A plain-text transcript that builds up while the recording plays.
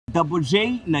Double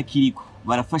J na Kirikou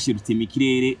barafashe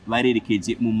rutemikirere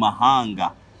barerekeje mu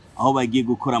mahanga aho bagiye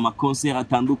gukora ama concert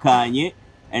atandukanye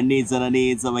neza na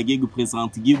neza bagiye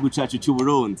gupresenter igihugu cacu cy'u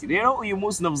Burundi. Rero uyu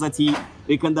munsi navuze ati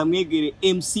reka ndamwegere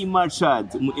MC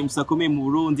MARACHD mu MC akomeye mu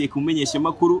Burundi kumenyesha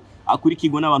makuru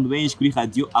akurikirwa n'abantu benshi kuri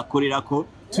radio akorerako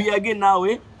tuyage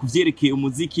nawe kuvyerekeye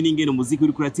umuziki n'ingene umuziki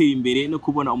uri kuratera imbere no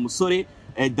kubona umusore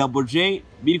Double J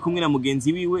biri kumwe na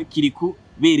mugenzi wiwe Kirikou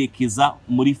berekeza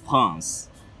muri France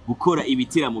gukora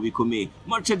ibiteramo bikomeye.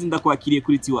 MARACHD ndakwakiriye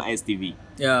kuri Tiwa STV.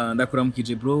 Yeah,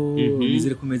 ndakuramukije bro,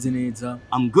 nizere kumeze neza.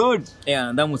 I'm good.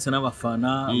 Yeah, ndamutse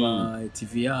n'abafana ba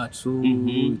TV yacu,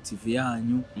 TV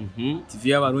yanyu, TV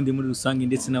y'abarundi muri rusange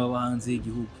ndetse n'abahanze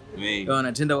igihugu. Yeah,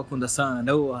 na jenda bakunda sana,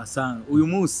 ndawo sana. Uyu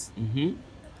munsi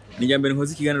ni mbere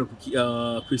nkoze ikiganiro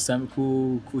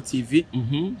ku TV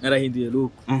narahinduye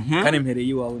look kandi mpereye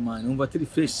iwawe man umva turi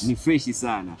fresh. Ni fresh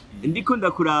sana. Ndiko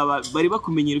ndakuraba bari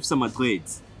bakumenyera ufise ama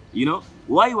dreads. You know,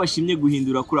 why washimye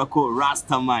guhindura kura ko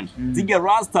Rasta man? Ziga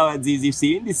Rasta zifise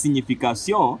indi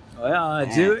signification. Oya,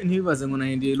 je ntibibaze ngo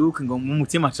nahinduye look ngo mu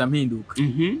mutima campinduka.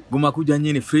 Guma kujya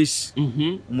nyene fresh.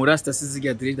 Umurasta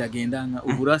siziga dread agendana,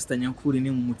 ubu Rasta nyakuri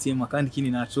ni mu mutima kandi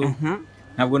kini naco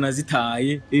ntabwo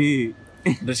nazitaye.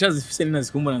 Ndashazifise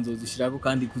ninazikumbura nzozishirako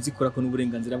kandi kuzikora ko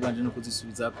n'uburenganzira bwanje no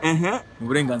kuzisubizako.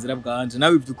 Uburenganzira bwanje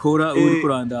nawe ivyo ukora uri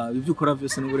kuranda ivyo ukora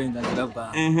byose n'uburenganzira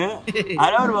bwanje.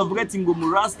 Araho bavuga ati ngo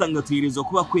mu Rasta ngatwirizo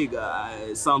kuba kwega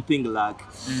something like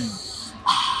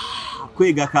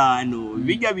kwega kanu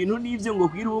bijya bintu nivyo ngo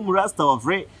kwira uwo mu Rasta wa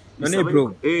vrai. None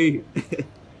bro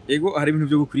ego hari ibintu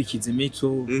byo gukurikiza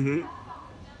imico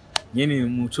nyene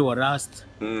umuco wa Rasta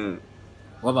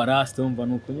w'abarasta umva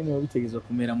nuko nyine wabitegezwa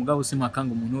kumera mugabo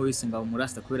simpakanga umuntu wese ngabo mu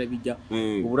Rasta kubera bijya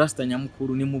uburasta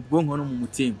nyamukuru ni mu bwonko no mu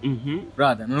mutima.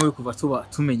 Brother none we kuva tuba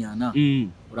tumenyana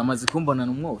uramaze kumbona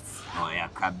n'umwotsi. Oya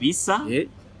kabisa.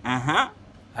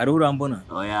 Hari urambona.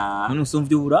 Oya none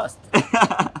usumvye uburasta.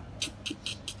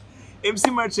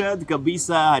 MC MARACHD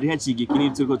kabisa hari haciye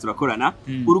kinini turiko turakorana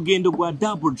urugendo rwa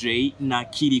Double J na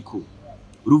Kirikou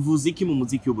ruvuze iki mu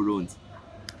muziki w'u Burundi?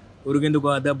 Urugendo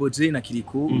rwa Double J na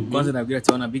Kirikou kwanza nabwira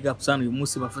ati wana big up sana uyu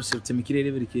munsi bafashe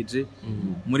rutemikirere berekeje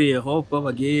muri Europe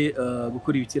bagiye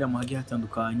gukora ibitiramo hagiye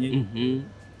hatandukanye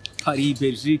Paris,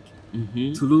 Belgique,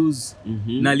 Toulouse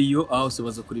na Lyon aho se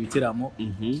bazakora ibitiramo.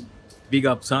 Big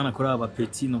up sana kuri aba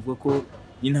petit novuga ko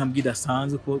intambwe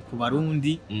idasanzwe ko ku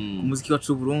Barundi umuziki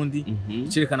wacu Burundi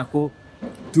cerekana ko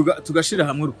tugashira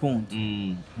hamwe urukundo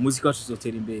umuziki wacu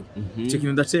uzotera imbere. Cyo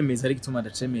kintu ndacemeza ari gituma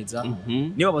ndacemeza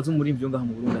niba bazo muri mvyo ngaha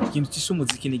mu Burundi ikintu cisho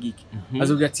umuziki ni giki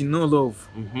azobwira ati no love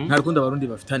nta rukundo Abarundi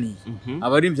bafitaniye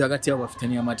abarimvye hagati yabo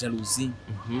bafitaniye amajalousie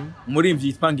muri mvyo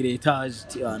yitwangire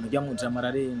etage ano rya mu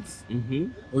jamararenze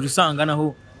uje usanga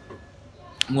naho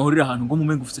mwohurira ahantu ngo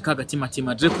mumengo ufite kagatima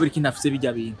tima je kubera iki ntafise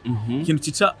bijya bintu ikintu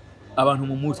cica abantu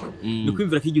mu mutwe ni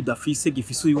kwimvira ko igihe udafise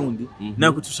gifise uyundi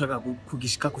nako tushaka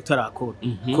kugishika kutarakora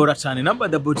kora cyane namba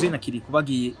Double J na Kirikou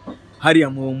bagiye hariya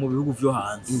mu bihugu vyo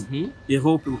hanze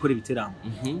Europe gukora ibiteramo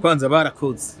kwanza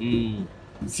barakoze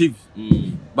sivyo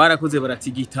barakoze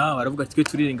baratigita baravuga ati twe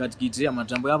turirengagije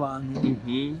amajambo y'abantu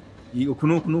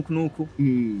nuko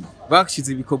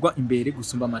bakishize ibikorwa imbere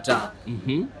gusumba amajambo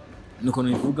nuko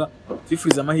nivuga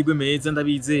twifuriza amahirwe meza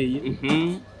ndabizeye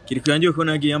Kirikou yangiye ko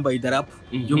nagiye yambaye idarapo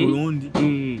ryo Burundi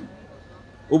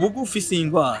ubugufi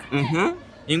singwara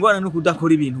ingwara no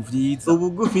kudakora ibintu vyiza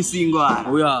ubugufi singwara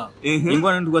oya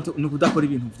ingwara no kudakora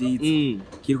ibintu vyiza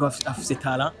Kirikou afise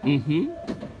talent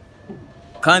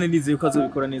kandi nizeye ko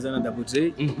azobikora neza na Double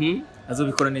J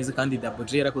azobikora neza kandi Double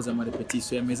J yarakoze ama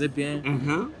repetition yameze bien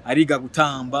ariga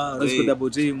gutamba ariko Double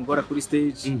J mugora kuri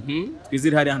stage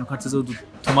twizire hari ahantu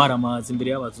katazotumara amazi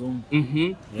imbere y'abazungu.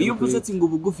 Iyo uvuze ati ngo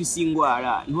ubugufi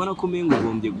singwara ntibona ko mengo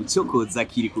ugombye gucokoza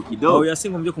Kirikou kidogo. Oya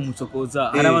singombye kumucokoza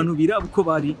hari abantu biraba uko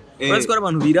bari bazi ko ari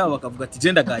abantu biraba bakavuga ati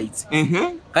je ndagayitse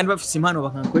kandi bafise impano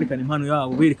bakakwerekana impano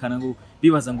yabo berekana ngo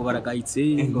bibaza ngo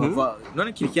baragayitse ngo bava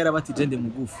none Kirikou yarabati je nde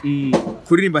mugufi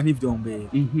kuririmba ntivyombere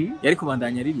yari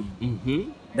kubandanya aririmba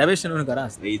ndabeshe none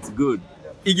garasta. It's good.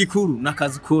 Igikuru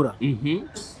nakazi ukora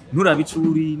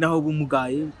nturabicuri naho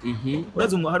bumugaye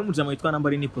urazi hari umujama yitwa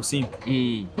nambari ni possible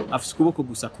afise kuboko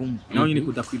gusa kumwe naho nyine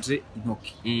kudakwije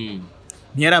intoki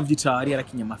ntiyaravyicara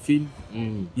yarakinye amafilm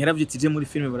ntiyaravyitije muri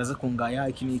filme baraza kungaya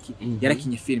iki niki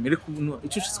yarakinye filme rero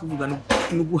ico cyose kuvuga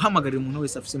no guhamagarira umuntu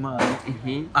wese afise impano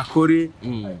akore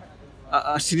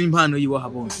ashira impano yiwe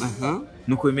habona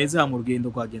nuko bimeze ha mu rugendo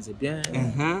rwagenze bien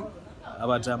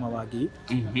abajama bagiye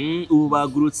ubu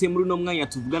bagurutse muri no mwanya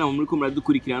tuvugana muri ko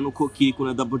muradukurikirana uko Kirikou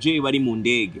na Double J bari mu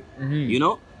ndege you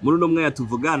know muri no mwanya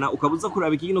tuvugana ukabuza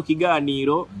kuraba ikino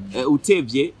kiganiro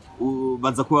utevye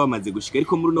baza kuba bamaze gushika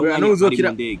ariko muri no mwanya ari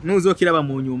mu ndege n'uzokira ba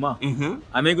mu nyuma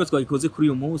amego twagikoze kuri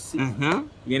uyu munsi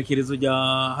igenekerezo rya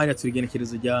hariya turi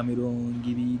igenekerezo rya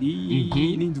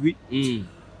 27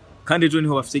 kandi ejo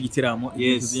niho bafite igiteramo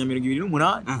igenekerezo rya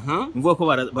 28 mvuga ko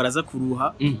baraza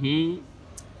kuruha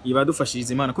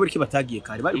ibadufashiriza Imana kubera ko batagiye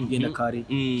kare bari kugenda kare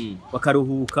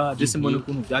bakaruhuka je simbone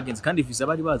ukuntu byagenze kandi visa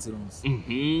bari bazironse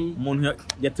umuntu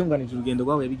yatunganije urugendo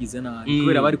rwawe yabigize nabi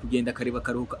kubera bari kugenda kare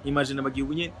bakaruhuka imagine bagiye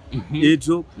ubunye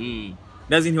ejo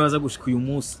nazi ntibaza gushika uyu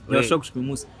munsi barashaka gushika uyu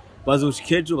munsi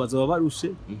bazoshika ejo bazoba barushe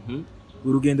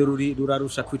urugendo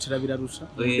rurarusha kwicara birarusha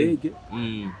ndege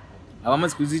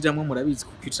abamaze kuzijamwe murabizi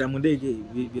kwicara mu ndege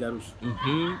birarusha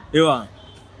ewa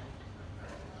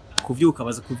kuvyuka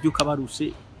baza kuvyuka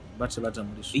barushe bace baja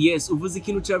muri sho. Yes, uvuze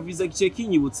ikintu ca visa kice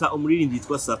kinyibutsa umuririmbyi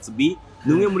yitwa Satsby,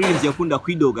 numwe muririmbyi yakunda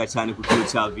kwidoga cyane ku kintu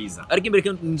ca visa. Ariko imbere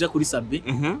ko nja kuri Satsby,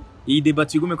 iyi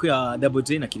debate igume ko ya Double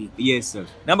J na Kiriko. Yes sir.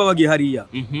 Namba bagiye hariya.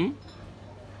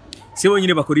 Sibo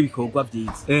nyine bakora ibikorwa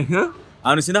byiza.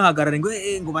 Ahantu sinahagarara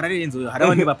ngo bararenzo hari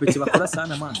abandi bapece bakora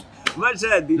sana man.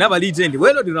 MARACHD n'aba legend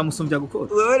wewe riramusumbya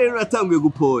gukora. Wewe rero uratanguye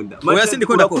guponda. Oya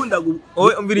sindikunda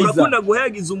urakunda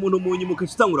guhayagiza umuntu mu nyuma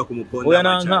ukacitangura kumuponda. Oya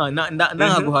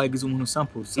nanka guhayagiza umuntu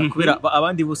 100% kubera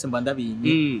abandi bose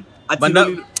mbandabinye.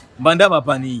 Mbanda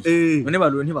babani. None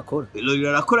baruro ntibakora. Rero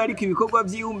arakora ariko ibikorwa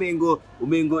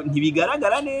umengo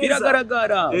ntibigaragara neza.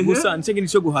 Biragaragara. Gusa ncenge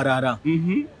nico guharara.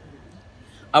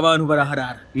 Abantu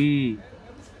baraharara.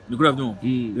 Nikura byo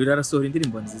rero arasohora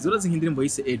indirimbo nziza urazi nk'indirimbo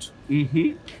yise ejo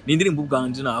ni indirimbo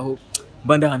ubwanje naho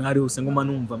mbanda hano hari hose ngo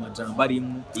manumva amajambo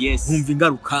arimo nkumva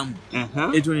ingarukamo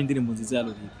ejo ni indirimbo nziza ya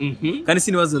Lolilo kandi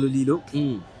sinibaza Lolilo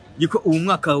yuko ubu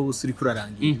mwaka wose uri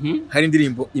kurarangira hari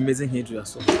indirimbo imeze nk'ejo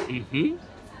yasohoka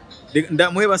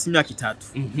ndamuhe basi imyaka 3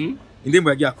 indirimbo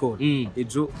yagiye akora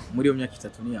ejo muri iyo myaka 3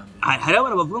 ni yambe hari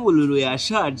abantu bavuga ngo Lolo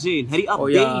yashaje ntari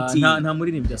update nta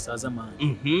muririmbyi asaza man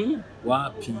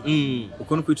wapi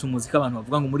uko no kwica umuziki abantu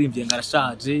bavuga ngo umuririmbyi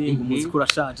ngarashaje ngo umuziki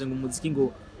urashaje ngo umuziki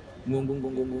ngo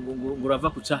urava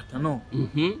kucata no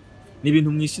ni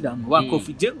ibintu mwishiramo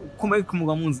wakofi je kuma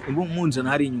kumuga munjana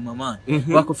hari inyuma man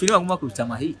wakofi ni bagomba kubita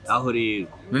amahita aho rero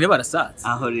none barasaza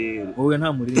aho rero wowe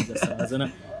nta muririmbyi asaza na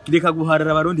kireka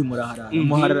guharara abarundi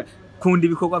muharara kundi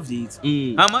ibikorwa vyiza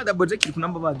ama Double J kiri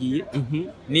kunamba bagiye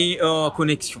ni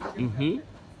connection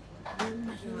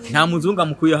nta muzunga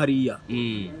mukuye hariya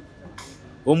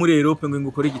wo muri Europe ngo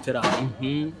ngukore igiteramo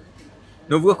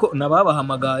novuga ko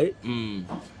nababahamagaye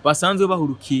basanzwe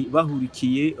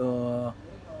bahurikiye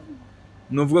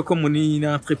novuga ko muri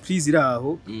entreprise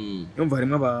iraho yumva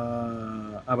harimo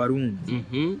abarundi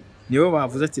nibo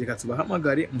bavuze ati reka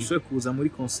tubahamagare mushoye kuza muri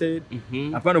concert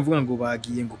apana uvuga ngo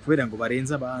bagiye ngo kubera ngo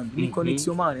barenza abandi ni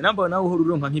connection man namba nawe uhora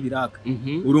uronka nk'ibiraka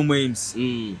uri umu MC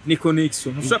ni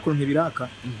connection ushaka kuronka ibiraka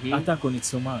ata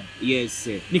connection man yes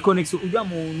ni connection ujya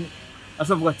muntu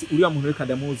ashavuga ati uriya muntu reka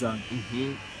ndamuzana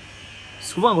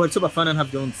sikuvuga ngo haricyo bafana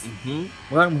ntavyonzi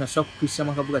mugana umuntu ashaka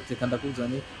kwishama akavuga ati reka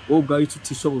ndakuzane wowe ubwawe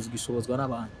utishoboza ugishobozwa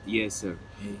n'abandi yes sir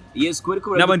yes ko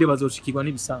n'abandi bazoshikirwa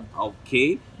n'ibisanga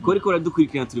okay ko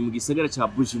radukurikirana turi mu gisagara ca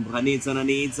Bujumbura neza na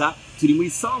neza turi muri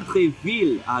centre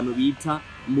ville ahantu bita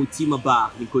Mutima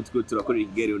Bar niko turakorera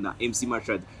ikiganiro na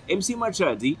MC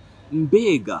MARACHD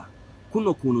mbega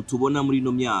kuno kuntu tubona muri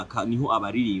no myaka niho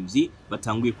abaririmbyi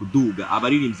batanguye kuduga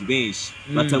abaririmbyi benshi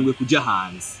batanguye kuja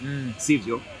hanze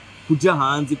sivyo kuja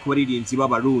hanze ku baririmbyi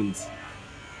b'abarundi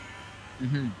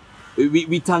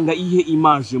bitanga ihe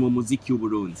image mu muziki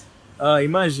w'Uburundi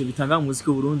image bitanga mu muziki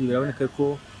w'Uburundi biraboneka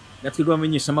ko natwe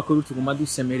bamenyesha amakuru tuguma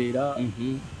dusemerera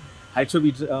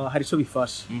harico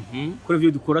bifasha kuri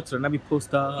vyo dukora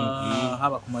turanabiposta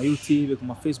haba ku ma YouTube ku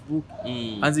ma Facebook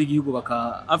hanze y'igihugu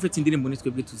afite indirimbo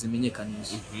nitwe bwe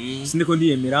tuzimenyekanisha sindiko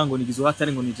ndiyemera ngo nigizo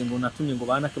hatari ngo nije ngo natumye ngo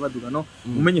banake baduga no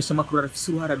umenyesha amakuru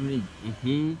arafise uruhara runini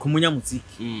ku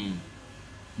munyamuziki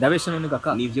ndabesha none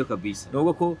gaka nivyo kabisa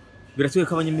nubwo ko biratwe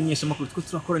kabanyamenyesha amakuru twe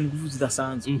turakora n'ingufu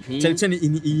zidasanzwe cyane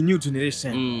iyi new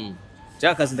generation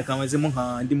Jakazi ndakamazemo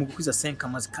nka ndi mu gukwiza 5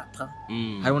 amazi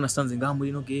 4 hariho nasanze ngaha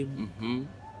muri no game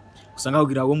usanga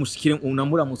kugira wo mushikire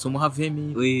unamura mutso muha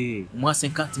 20000 muha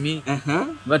 50000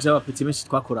 baje abapeti benshi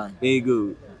twakoranye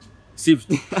yego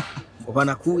sivyo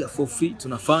ubanakuya for free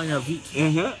tunafanya vitu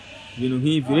ibintu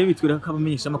nk'ivyo rero bitwira ko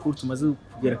abamenyesha amakuru tumaze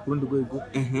kugera ku rundi rwego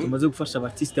tumaze gufasha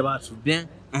abartiste bacu bien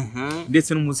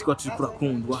ndetse n'umuziki wacu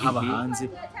kurakundwa haba hanze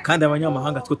kandi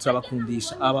abanyamahanga two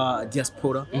turabakundisha aba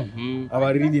diaspora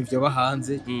abaririmbyi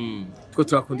bahanze two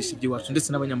turakundisha ibyo wacu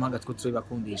ndetse n'abanyamahanga two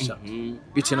turabakundisha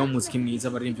bice no muziki mwiza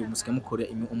abaririmbyi umuziki mukore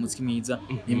umuziki mwiza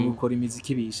nimwe gukora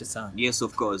imiziki bishe sana yes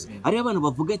of course ari abantu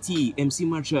bavuga ati MC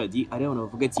MARACHD ari abantu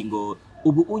bavuga ati ngo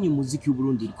ubu unye muziki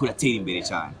w'Uburundi kuratera imbere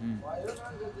cyane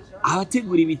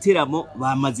abategura ibiteramo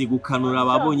bamaze gukanura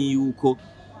babonye yuko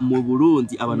mu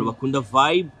Burundi abantu bakunda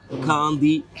vibe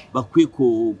kandi bakwiye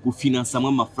gufinansamwe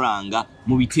amafaranga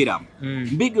mu biteramo.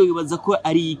 Mbega wibaza ko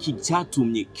ari iki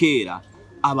cyatumye kera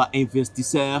aba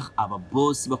investisseurs aba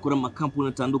boss bakora amakampuni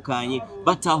atandukanye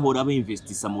batahora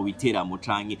bainvestisa mu biteramo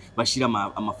canke bashira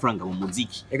amafaranga mu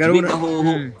muziki? Mbega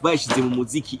hoho bashize mu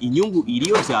muziki inyungu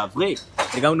iriyo vya vrai?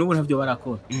 Ega n'ubu ntavyo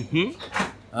barakora.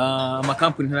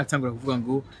 Amakampuni ntaratangura kuvuga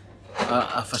ngo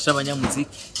afasha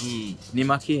abanyamuziki ni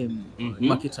make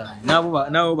cyane.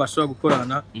 Nabo bashobora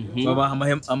gukorana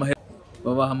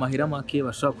babaha amahera make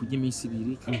bashobora kurya iminsi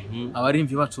 2.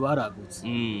 Abarimvi bacu baragutse.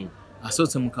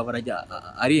 Asotse mu kabarajya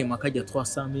ariyema kajya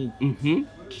 300,000.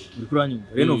 Uri kuranyuma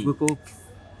rero uvuga ko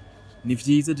ni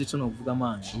vyiza je cyo novuga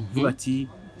manje. Uvuga ati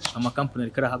amakampuni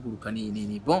ari karahaguruka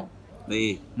ni bon.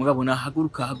 Mugabo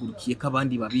hagurukiye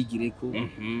kabandi babigire ko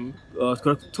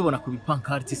tubona ku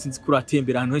bipankarte sinzi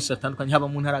kuratembera ahantu henshi atandukanye haba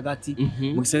mu ntara hagati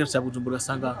mu gisagara cya Bujumbura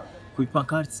sanga ku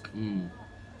bipankarte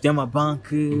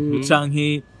by'amabanki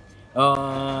canke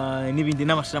n'ibindi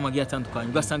n'amashira magiye atandukanye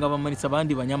ugasanga bamanitse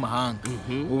abandi banyamahanga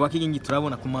ubu bakigingi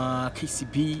turabona ku ma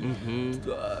KCB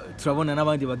turabona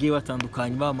n'abandi bagiye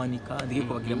batandukanye bamanika ndike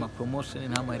ko bagira ama promotion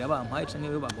nta mahera bampaye canke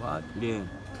we baguhaye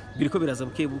biriko biraza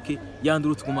buke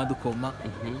yanduru tuguma dukoma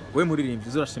we muririmbyi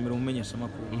uzorashimira umumenyesha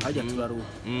makuru hajya turaruka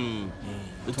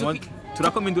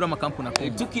turakomindura amakampuni akoma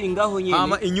tukiri ngaho nyene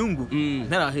ama inyungu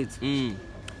ntarahetse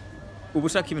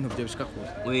ubushaka ibintu byo bishika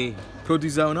kure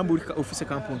producer unamburika office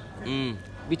kampuni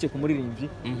bice ku muririmbyi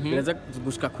biraza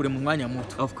gushika kure mu mwanya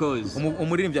muto. Of course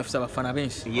umuririmbyi afise abafana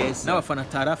benshi n'abafana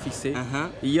tarafise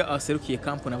iyo aserukiye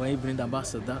kampuni abaye brand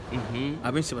ambassador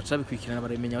abenshi baca bikwikirana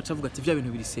baramenya baca vuga ati vya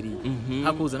bintu biri seri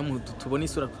hakuza n'umuntu tubona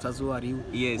isura tutazuwari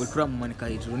we kuri mumanika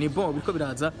hejuru ni bon biko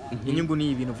biraza inyungu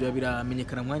ni ibintu bya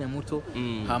biramenyekana mwanya muto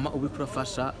hama ubikura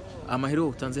fasha amahero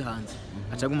utanze hanze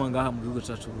acaguma ngaha mu gihugu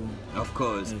cyacu Burundi. Of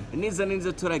course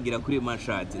niza turagira kuri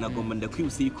MARACHD nagomba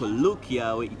ndakwibuse yuko look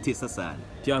yawe itesa sana.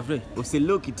 Tiavre use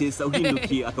look itesa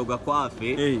uhindukiye akagwa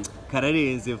kwafe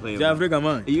kararenze vraiment. Tiavre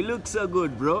gaman you look so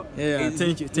good bro.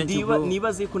 Thank you bro.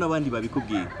 Nibaze ko nabandi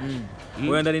babikubwiye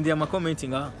oya ndarindiye ama comment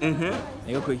ngaha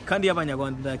yego ko kandi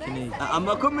y'abanyarwanda ndakeneye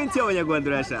ama comment y'abanyarwanda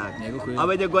urashaka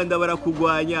abanyarwanda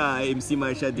barakugwanya MC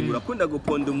MARACHD urakunda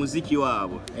guponda umuziki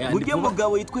wabo burya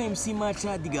mugabo yitwa MC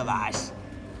MARACHD gabashi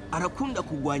arakunda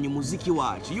kugwanya umuziki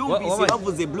wacu yumvise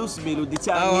bavuze blues melody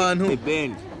cyane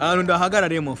band ahantu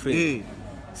ndahagarariye mon frère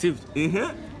sivyo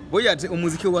boya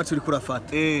umuziki wacu uri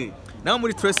kurafata naho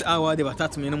muri Trace Award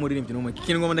batatumye no muririmbyi no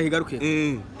ikintu ngoma ndahigaruke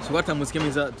so bata muziki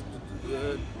mwiza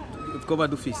twoba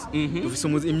dufise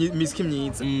imiziki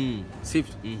myiza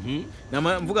sivyo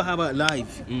mvuga haba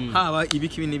live haba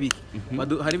ibiki n'ibiki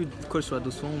hari ibikoresho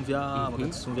badusumvya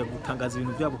bakadusumvya gutangaza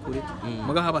ibintu byabo kure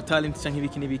muga haba talent canke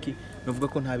ibiki n'ibiki novuga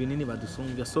ko nta binini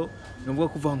badusumvya so novuga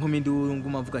kuva nko mindi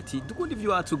nguma mvuga ati dukunda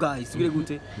ivyo wacu guys bire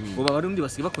gute bo barundi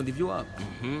basigaye bakunda ivyo wabo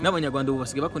n'abanyarwanda bo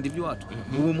basigaye bakunda ivyo wacu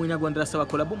ubu munyarwanda arasaba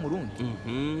collabo mu Burundi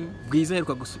bwiza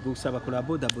heruka gusaba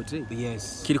collabo Double J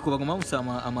KIRIKOU bagoma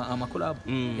musaba ama collabo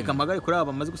reka magari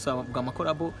collabo bamaze gusaba bwa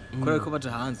amakolabo kora ko baje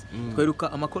hanze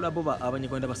tweruka amakolabo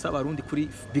abanyarwanda basaba arundi kuri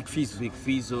Big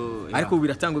FIZZO ariko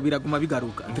biratangwa biraguma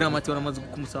bigaruka Dramati waramaze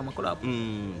kumusaba amakolabo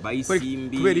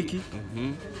bayisimbi kuberiki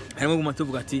harimo guma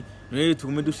tuvuga ati none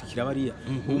tugume dushikira bariya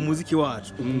umuziki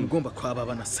wacu ugomba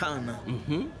kwababana sana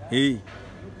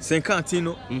 50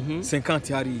 no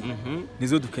 50 hari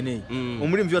nizo dukeneye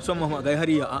umurimvyi wacu wamahagaye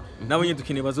hariya nabo nye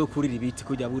dukeneye bazokurira ibiti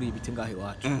kujya buri ibiti ngahe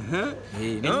wacu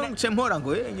no nce mpora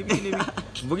ngo ngibiki nibi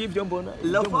mvuga ibyo mbona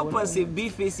la papa c'est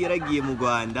bifesi yaragiye mu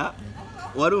Rwanda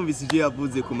warumvise ivyo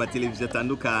yavuze ku mateleviziyo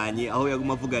atandukanye aho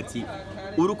yaguma avuga ati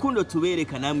urukundo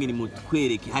tubereka namwe ni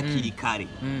mutwereke hakiri kare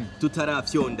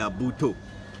tutarafyonda buto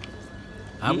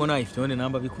ahubwo nayifyonde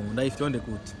namba bikunda ifyonde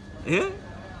gute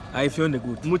ayifyonde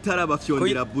gute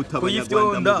mutarabafyondera buto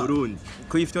abanyarwanda mu Burundi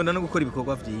kuyifyonda no gukora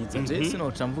ibikorwa vyiza je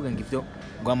sinoca mvuga ngo ivyo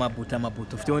ngo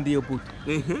amabuto fyonde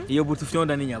iyo buto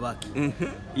fyonda ni nyabaki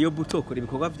iyo buto ukora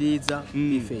ibikorwa vyiza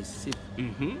bifesi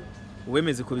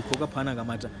uwemeze ko bikorwa pananga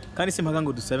maja kandi simpaga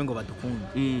ngo dusabe ngo badukunda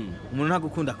umuntu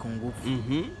ntagukunda ku ngufu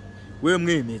wewe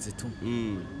mwemeze tu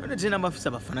none je namafisa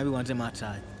abafana biwanje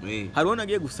MARACHD hariho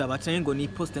nagiye gusaba canke ngo ni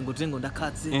poste ngo je ngo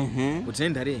ndakaze ngo je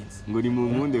ndarenze ngo ni mu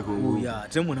nkunde ko uya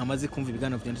je umuntu amaze kumva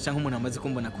ibigano vyanje canke umuntu amaze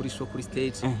kumbona kuri show kuri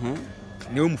stage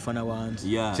niwe mufana wanje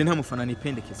je nta mufana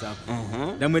nipendekezako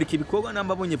ndamwereka ibikorwa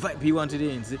namba bonye vibe yiwanje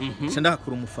renze je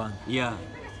ndakura umufana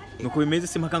nuko bimeze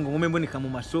simpaka ngo ngume mboneka mu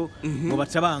masho ngo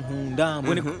baca bankunda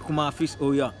mbone ku ma affiche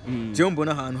oya je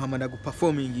mbona ahantu hamana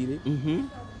guperformingire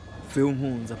upfe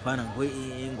unkunza pana ngo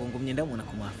ngumye ndamubona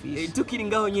ku mafishi tukiri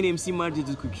ngaho nyine MC MARACHD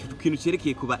ikintu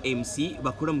cerekeye kuba MC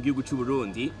bakora mu gihugu cy'u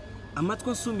Burundi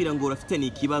amatwa nsumira ngo urafitanye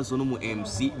ikibazo no mu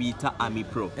MC bita Ami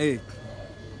Pro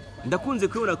ndakunze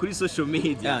kubona kuri social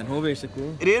media ntubeshe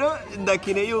ko rero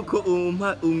ndakene yuko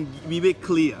bibe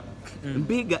clear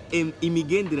mbega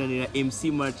imigenderanira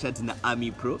MC MARACHD na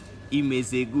Ami Pro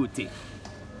imeze gute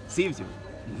sivyo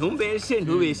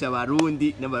ntubeshe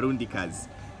abarundi n'abarundi kazi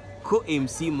ko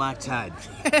MC MARACHD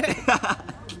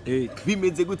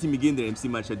bimeze gute imigenderanira MC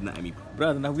MARACHD na Ami Pro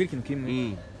brother ndakubwira ikintu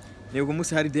kimwe Nego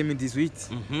musi hari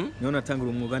 2018 niho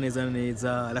natangura umwuga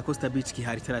neza La Costa Beach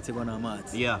kihari tarategwa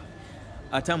n'amazi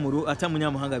ata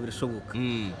munyamahanga birashoboka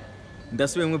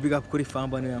ndasubiye mu big up kuri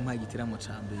famba niyo yampaye igitiramo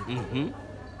cambere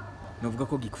novuga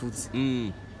ko gikuze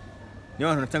niyo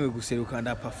abantu natangiye guseruka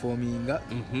nda performinga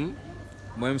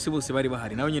mu MC bose bari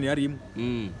bahari nawe nyene yari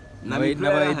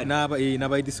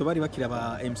n'abayediso bari bakira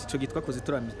ba MC cyo gitwa koze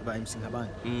tura ba MC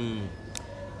nk'abandi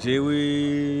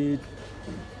jewe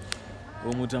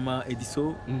umujama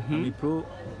ediso Ami Pro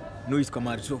n'uwitwa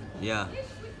Marjo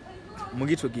mu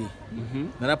gico gihe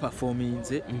nara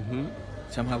performinze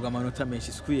cyamhabwa amanota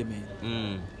menshi skwiyemera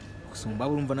gusumba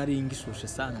urumva nari ingishushe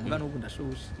sana mbwa n'ubu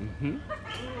ndashushe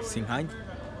sinkanye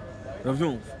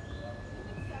uravyumva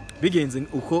bigenze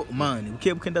uko man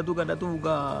buke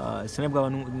ndaduga sinebwa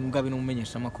abantu ngabe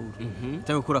n'umumenyesha makuru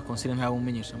cyangwa gukora concert nta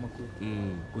umumenyesha makuru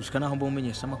gushika naho mbo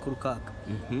umumenyesha makuru kaka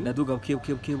ndaduga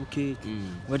buke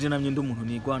waje namye ndo umuntu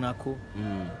nigwanako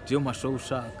je masho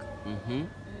ushaka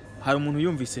hari umuntu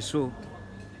yumvise show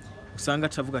usanga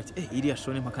acavuga ati iriya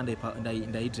show ni mpaka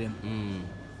ndayijema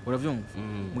uravyumva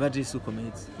mbwa Jesu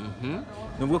komeze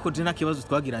nubwo ko je nakibazo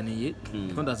twagiraniye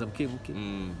ko ndaza buke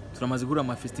turamaze gura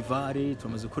ama festival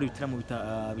turamaze gukora ibitaramo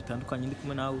bitandukanye ndi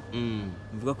kumwe nawe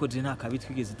mvuga ko je nta kabi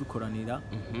twigeze dukoranira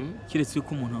kiretse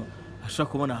yuko umuntu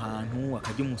ashaka kubona ahantu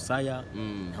akajya umusaya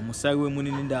nta musaya we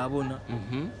munini ndabona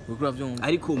uravyumva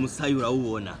ariko umusaya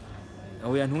urawubona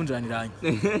aho yantunjaniranye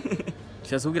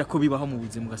cyazubwira ko bibaho mu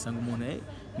buzima ugasanga umuntu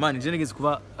man je negeze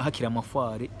kuba hakira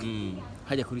amafware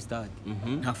hajya kuri stade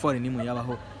nta fware nimwe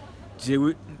yabaho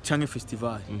jewe canke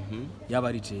festival yaba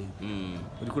ari jewe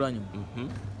uri kuranyuma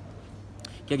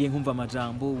yagiye nkumva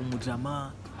amajambo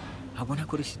umujama habona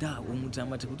koresha da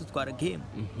umujama je kudutwara game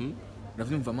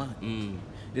uravyumva man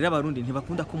rero abarundi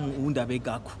ntibakunda ko uwundi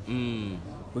abegako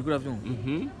uri kuravyumva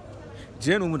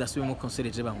je n'ubu ndasubiye mu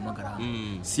concert je bampamagara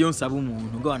siyo nsaba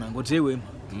umuntu ngo wanango jewe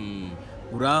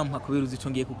urampa kubera uzi ico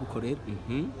ngiye kugukorera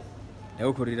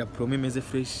yagukorera promo imeze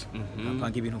fresh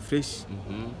apanga ibintu fresh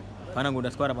pana ngo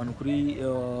ndatwara abantu kuri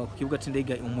ku kibuga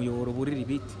c'indege umuyoboro buriri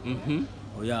biti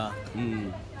oya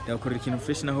yagukorera ikintu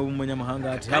fresh naho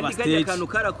umunyamahanga ati haba stage kandi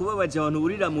kara kubabaje abantu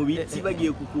burira mu biti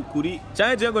bagiye kuri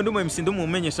cyane je ngo ndumu MC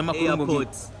ndumumenyesha makuru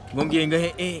ngo ngiye ngahe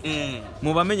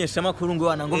mu bamenyesha makuru ngo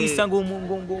wana ngo bisa ngo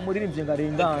muririmbye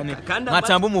ngarengane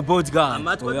nkacamba mu bodyguard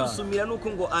amatwa dusumira nuko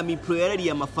ngo Ami Pro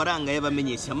yarariye amafaranga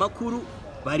y'abamenyesha makuru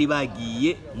bari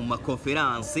bagiye mu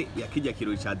makonference ya kijya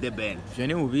kirori cha The Ben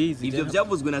jene ubizi ivyo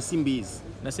byavuzwe na Simbizi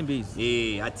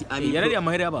ati Ami yarariye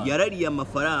amahera y'abantu yarariye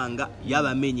amafaranga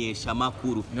y'abamenyesha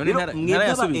makuru mwebwe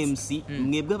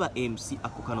aba MC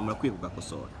ako kantu murakwiye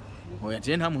kugakosora oya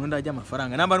je nta muntu ndajya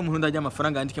amafaranga namba ari umuntu ndajya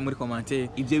amafaranga andike muri commentaire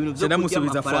ivyo bintu byo kujya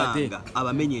amafaranga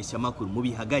abamenyesha makuru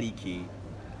mubihagarike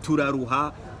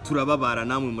turaruha turababara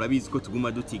namwe murabizi ko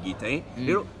tuguma dutigita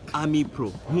rero Ami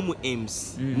Pro nk'umu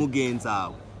MC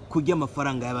mugenzawe kujya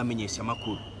amafaranga y'abamenyesha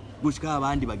makuru gushika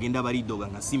abandi bagenda baridoga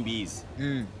nka Simbizi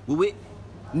wowe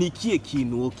nikiye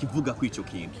kintu wo kivuga kwico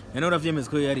kintu none uravyemeza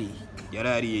ko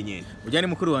yarariye nyene ujyane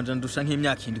mukuru wanje ndusha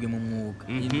nk'imyaka 7 mu mwuga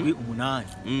 8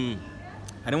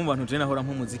 harimo abantu je nahora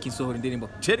nk'umuziki nsohora indirimbo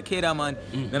cerekera man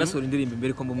narasohora indirimbo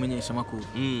imbere ko mbumenyesha makuru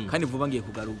kandi vuba ngiye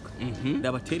kugaruka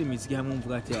ndabatera imiziki hamwe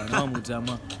mvuga ati nta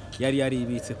mujama yari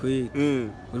ibitse kwe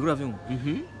uri uravyumva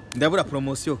ndabura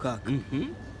promotion kaka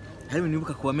hari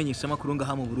nibuka kubamenyesha makuru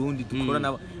ngaha mu Burundi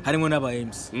dukora harimo n'aba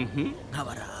MC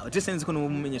nkabaraba je senze ko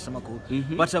n'umumenyesha makuru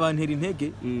baca bantera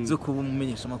intege zo kuba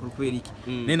umumenyesha makuru kubera iki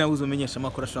ne nawe uzomenyesha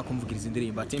makuru ashaka kumvugiriza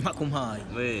indirimbo ati mpa kumpaye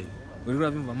uri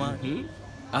uravyumva man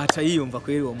acha yiyumva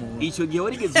kweri uwo muntu ico gihe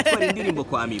warigeze utwara indirimbo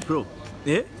kwa Ami Pro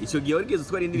ico gihe warigeze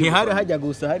utwara indirimbo ntihari hajya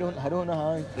gusa hariho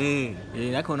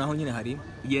n'ahandi ariko naho nyine hari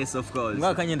yes of course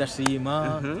mwaka nyine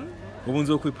ndashima ubu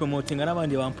nzo kwipromotinga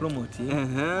n'abandi bampromoting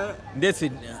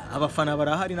ndetse abafana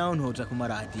barahari naho ntoja ku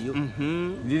maradiyo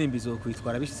indirimbo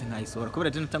izokwitwara bishitse nkayisohora kubera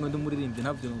je natangwe ndumuririmbye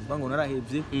ntavyo numva ngo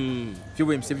narahevye byo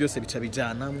BMC byose bica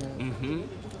bijanamwo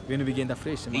ibintu bigenda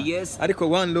fresh man. Yes. Ariko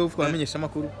one love kwamenyesha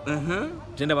amakuru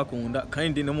je ndabakunda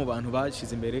kandi no mu bantu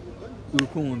bashize imbere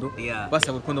urukundo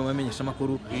basaba urukundo bamenyesha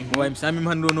amakuru mu bayimsami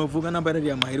impanuro novuga namba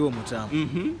yari amaheri wo mujambo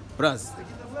bras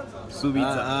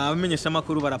subiza abamenyesha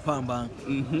amakuru barapamba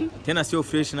tena sio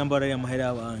fresh namba yari amaheri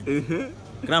abantu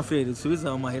grand frère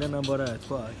subiza amahera namba yari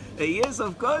atwaye yes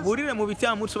of course burire mu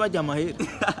bityamuco bajya amahera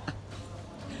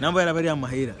namba yari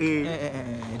amahera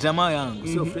jamaa yangu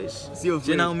sio fresh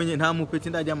je na umenye nta mupeti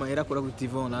ndajya amahera kora kuri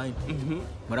TV online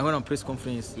murabona mu press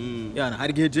conference yana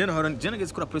hari gihe je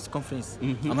nageze kuri press conference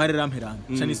amahera rampera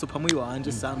cyane isopa mu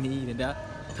wanje sampire nda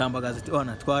tambagaza ati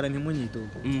ona twara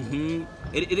ntimunyidogo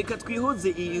reka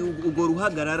twihoze ugo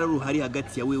ruhagarara ruhari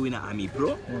hagati ya wewe na Ami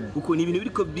Pro kuko ni ibintu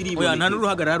biriko biriboneka oya nta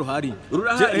n'uruhagarara ruhari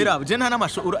je nta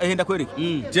n'amasho urahenda kwereka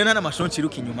je nta n'amasho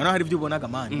nkiruka inyuma naho hari ibyo ubonaga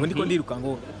man ngo ndiko ndiruka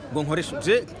ngo nkoresha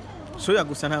je show ya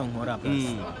gusa ntayo nkora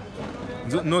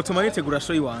no tumanitegura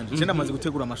show yiwanje je ndamaze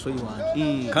gutegura amasho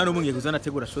yiwanje kandi umungiye kuzana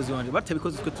tegura show yiwanje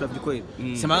batabikoze twe turavyikorera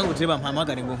semanga ngo je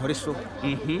bampamagare ngo nkore show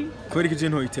kwereka je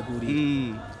nto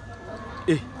yiteguriye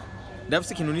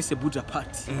ndafise ikintu nise buja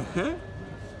party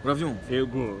uravyumva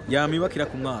yego yamibakira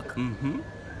ku mwaka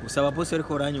usaba boss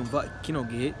ariko uranyumva kino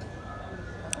gihe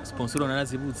sponsor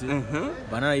narazibuze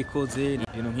banarayikoze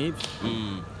ibintu nk'ibyo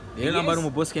rero namba ari mu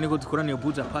boss keniko dukoraniye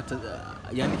buja party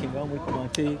yandike ngaho muri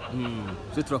commentaire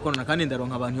byo turakorana kandi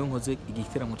ndaronka abantu yo nkoze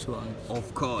igiteramo cyo wanjye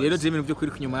of course rero je ibintu byo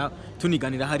kuri kunyuma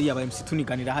tuniganira hariya aba MC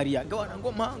tuniganira hariya gawana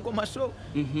ngoma show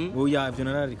oya ivyo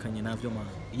nararikanye navyo man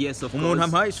yes of course umuntu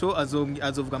ampaye show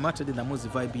azovuga MARACHD ndamuzi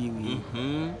vibe yiwe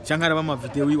cyangwa araba ama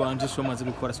video yiwanje show maze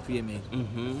gukora sipiyemera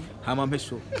hama mpe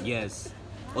show yes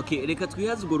okay reka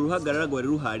twihaze ugo ruhagarara rwari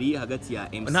ruhari hagati ya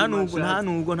MC nta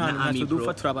nubwo ntaco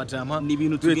dupfa turabajama ni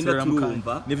ibintu tugenda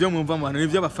turumva nivyo mwumva mu bantu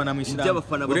nivyo abafana mwishira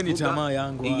ure ni jamaa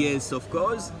yangu yes of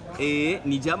course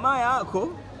ni jamaa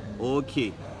yako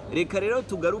okay reka rero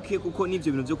tugaruke kuko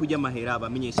nivyo bintu byo kujya amahera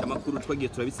abamenyesha amakuru twagiye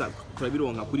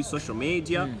turabironka kuri social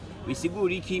media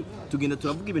bisigura iki tugenda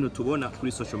turavuga ibintu tubona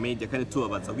kuri social media kandi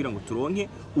tubabaza kugira ngo turonke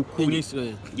ukuri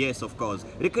yes of course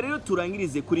reka rero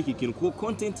turangirize kuri iki kintu kuko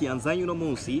content yanzanye no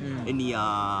munsi ni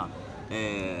ya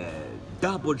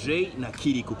Double J na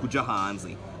KIRIKOU kuja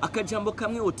hanze akajambo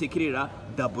kamwe utekerera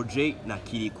Double J na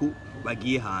KIRIKOU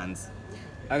bagiye hanze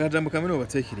akajambo kamwe no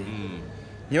batekerera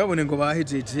ntibabone ngo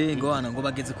bahejeje ngo wana ngo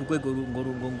bageze ku rwego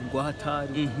ngo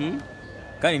hatari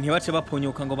kandi ntibace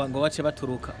baponyoka ngo bace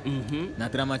baturuka na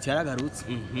dramati yaragarutse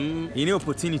iyi ni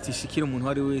opportunity shikira umuntu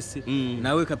wari wese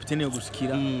nawe kapitene yo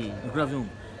gushikira uravyumva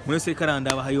muri wese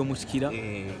karanda abahaye yo mushikira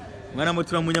mwana mo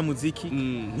turamunya muziki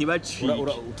ntibaci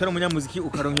utaramunya muziki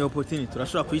ukaronka opportunity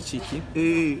turashobora kwiciki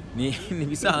ni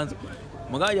bisanzwe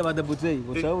Mugaya badabuze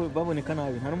bocawe baboneka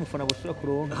nabi nta n'umufana boshobora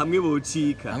kuronka hamwe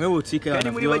bocika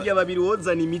kandi muri bajya babiri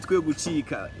wozana imitwe yo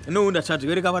gucika n'undi acaje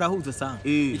bereka barahuza sana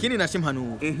ikindi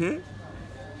nashimpanura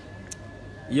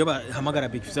iyo bahamagara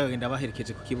Big Fizzo bagenda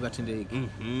baherekeje ku kibuga c'indege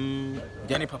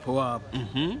byane papa wabo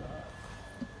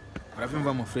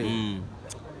aravyumva mu frère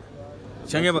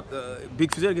cyangwa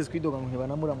Big Fizzo yageze kwidoga ngo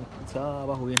ntibanamura mu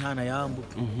bahuye ntana yambu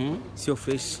sio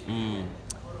fresh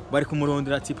bari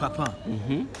kumurondera ati papa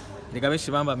Rega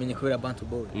benshi bambamenye kubera Bantu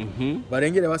Boy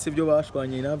barengere base byo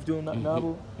bashwanye navyo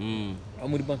nabo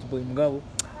muri Bantu Boy mugabo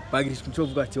bagirishwe cyo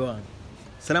vuga ati wana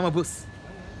salama boss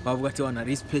bavuga ati wana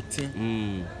respect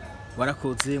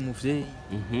warakoze muvye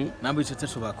nambo ico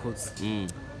tacho bakoze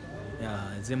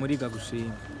ze muri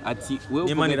gagushima ati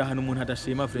wewe Imanira hano umuntu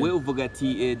adashima friend wewe uvuga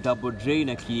ati Double J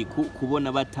na KIRIKOU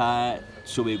kubona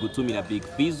batashoboye gutumira Big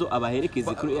Fizzo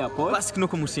abaherekeze kuri airport basi no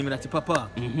kumushimira ati papa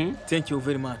thank you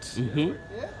very much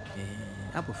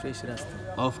Apo fresh rasta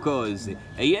of course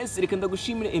yes reka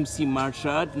ndagushimira MC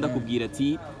MARACHD ndakubwira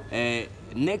ati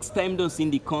next time don't see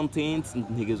the content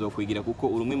ntegezo kwigira kuko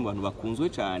urumwe mu bantu bakunzwe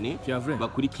cyane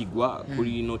bakurikirwa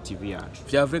kuri no TV yacu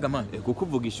vyavrega man kuko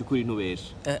uvugisha ukuri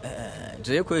ntubesha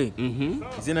je kwe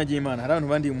izina ry'Imana hari abantu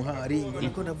bandi umuhari ngo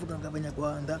niko ndavuga ngo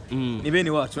abanyarwanda ni bene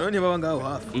wacu none baba ngaho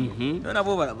hafi none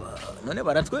abo none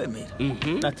baratwemera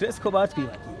na Tresco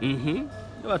batwibagiye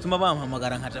batuma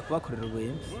bampamagara nkaja kubakorera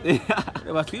ubwembe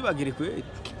batwibagire kwe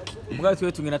mugabo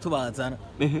twe tungena tubazana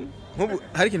nkubu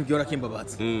hari ikintu byora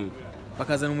kimbabaza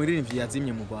bakazana umuririmbyi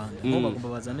yazimye mu Rwanda nko bagomba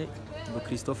bazane ngo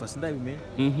Christopher sindabime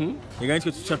yega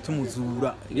nitwe tuca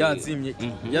tumuzura yazimye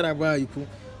yaragwaye ku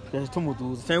tukaje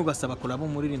tumuduza cyangwa ugasaba kolabo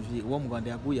umuririmbyi wo mu Rwanda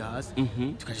yaguye hasi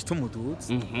tukaje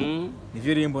tumuduza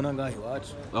nivyo rero mbona ngahe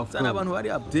wacu sana abantu bari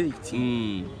update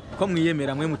ko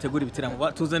mwiyemera mwe mutegura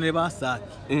ibitiramo tuzanire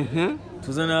basake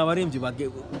tuzana abaririmbyi bage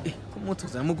ko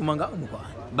mutuzana muguma ngaho mu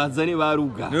Rwanda bazane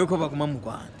baruga niyo ko baguma mu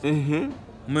Rwanda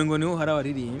umengo niho hari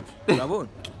abaririmbyi urabona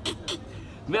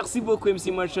Merci beaucoup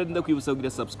MC Marachd, ndakwibutsa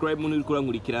kugira subscribe muntu uri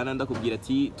kurankurikirana, ndakubwira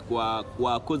ati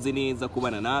twakoze neza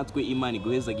kubana natwe, Imana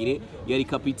iguhezagire. Yari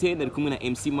capitaine ari kumwe na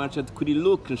MC Marachd kuri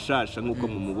look nshasha nkuko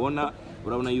mumubona,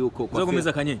 urabona yuko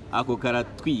uzakomeza kanye ako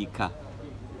karatwika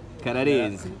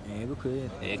kararenze. Yego kwera.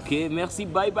 Okay, merci,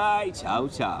 bye bye, ciao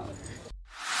ciao.